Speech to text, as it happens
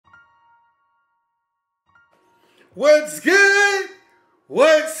What's good?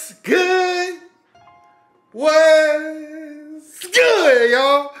 What's good? What's good,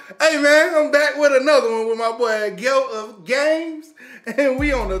 y'all? Hey, man, I'm back with another one with my boy Gil of Games, and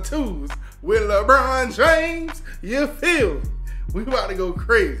we on the twos with LeBron James. You feel me? We about to go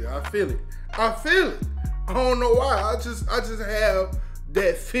crazy. I feel it. I feel it. I don't know why. I just have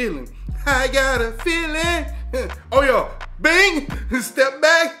that feeling. I got a feeling. Oh, yo, bing, step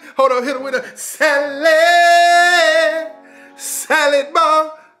back. Hold on, hit it with a salad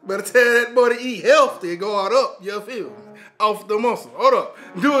bar. Better tell that boy to eat healthy and go out up. You feel me? Off the muscle. Hold up.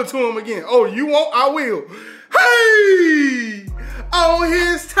 Do it to him again. Oh, you won't? I will. Hey! On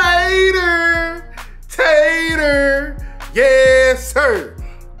his tater. Yes, sir.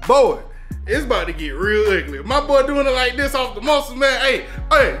 Boy, it's about to get real ugly. My boy doing it like this off the muscle, man.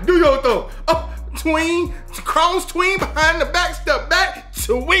 Hey, do your throw. Up, tween, cross, tween, behind the back, step back,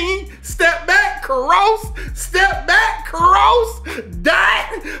 tween, step back, cross, dot.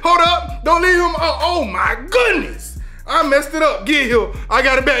 Hold up, don't leave him. Oh my goodness. I messed it up. Get here. I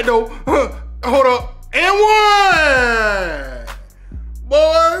got it back though. Hold up. And one.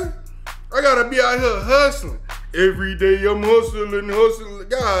 Boy, I gotta be out here hustling. Every day I'm hustling.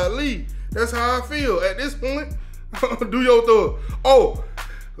 Golly, that's how I feel at this point. Do your throw. Oh,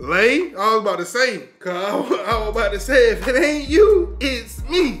 Lay, I was about to say, if it ain't you, it's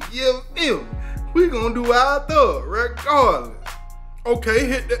me. You feel me? We gonna do our thug regardless. Okay,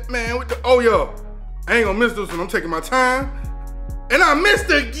 hit that man with the, oh yo, I ain't gonna miss this one. I'm taking my time. And I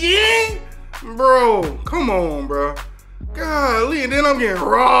missed again? Bro, come on, bro. Golly, and then I'm getting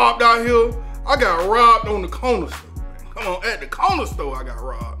robbed out here. I got robbed on the corner store. Come on, at the corner store I got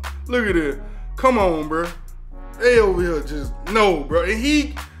robbed. Look at this. Come on, bro. They over here just, no, bro. And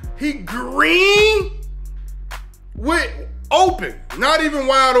he green with open. Not even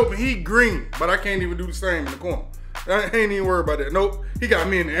wide open, he green. But I can't even do the same in the corner. I ain't even worried about that. Nope, he got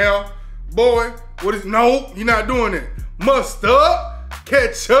me in the air. Boy, what is, nope, he not doing that. Mustard,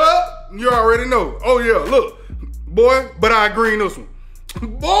 ketchup, you already know. Oh yeah, look, boy, but I green this one.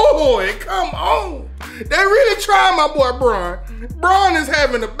 Boy, come on. They really tried my boy Bron. Bron is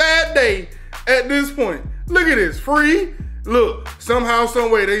having a bad day at this point. Look at this, free. Look, somehow, some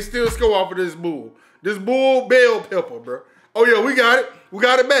way, they still score off of this bull. This bull bell pepper, bro. Oh yeah, we got it. We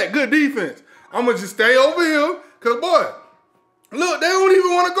got it back. Good defense. I'm gonna just stay over here, cause boy, look, they don't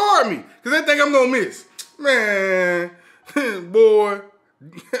even want to guard me, cause they think I'm gonna miss. Man, boy,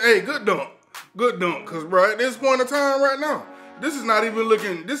 hey, good dunk, cause bro, at this point in time right now, this is not even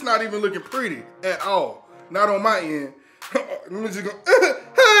looking pretty at all. Not on my end. Let me just go,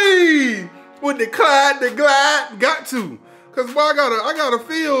 hey, with the glide, got to. Cause boy, I gotta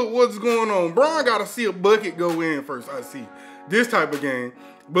feel what's going on. Bron gotta see a bucket go in first. I see this type of game.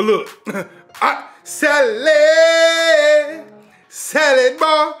 But look, salad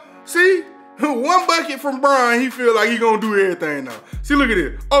bar. See, one bucket from Bron, he feel like he gonna do everything now. See, look at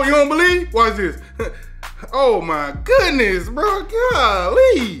this. Oh, you don't believe? Watch this. Oh my goodness, bro.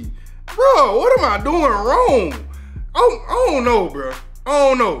 Golly, bro, what am I doing wrong? I don't know, bro. I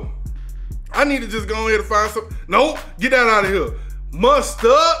don't know. I need to just go ahead and find some. Nope, get that out of here.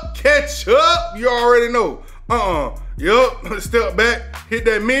 Mustard, ketchup, you already know. Yup, step back, hit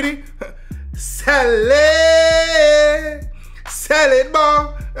that midi. Salad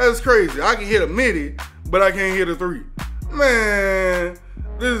bar. That's crazy. I can hit a midi, but I can't hit a three. Man,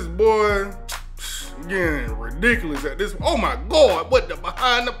 this boy getting ridiculous at this. Oh my God, what the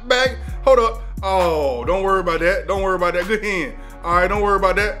behind the back? Hold up. Oh, don't worry about that. Don't worry about that. Good hand. All right, don't worry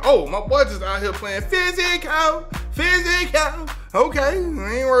about that. Oh, my boy just out here playing physical. Okay, I ain't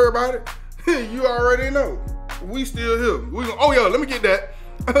worried about it. You already know. We still here. Oh, yo, let me get that.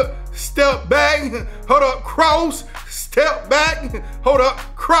 Step back. Hold up, cross. Step back. Hold up,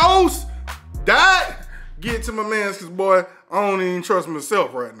 cross. Dot. Get to my man's, because, boy, I don't even trust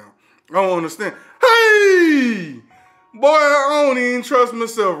myself right now. I don't understand. Hey! Boy, I don't even trust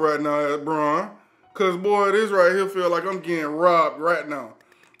myself right now, Bron. Cause boy, this right here feel like I'm getting robbed right now.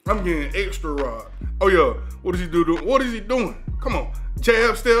 I'm getting extra robbed. Oh yeah, what is he doing? What is he doing? Come on,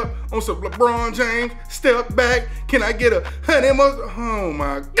 jab step on some LeBron James, step back. Can I get a honey mustard? Oh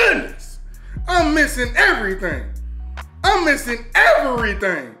my goodness, I'm missing everything. But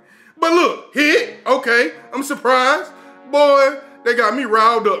look, hit, okay, I'm surprised. Boy, they got me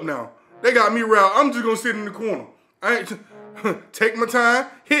riled up now. I'm just gonna sit in the corner. I ain't take my time,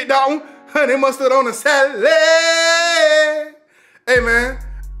 hit that one. Honey mustard on the salad. Hey man,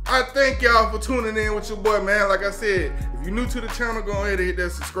 I thank y'all for tuning in with your boy, man. Like I said, if you're new to the channel, go ahead and hit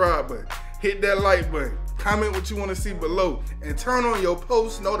that subscribe button. Hit that like button. Comment what you want to see below. And turn on your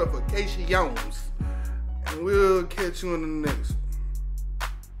post notifications. And we'll catch you in the next one.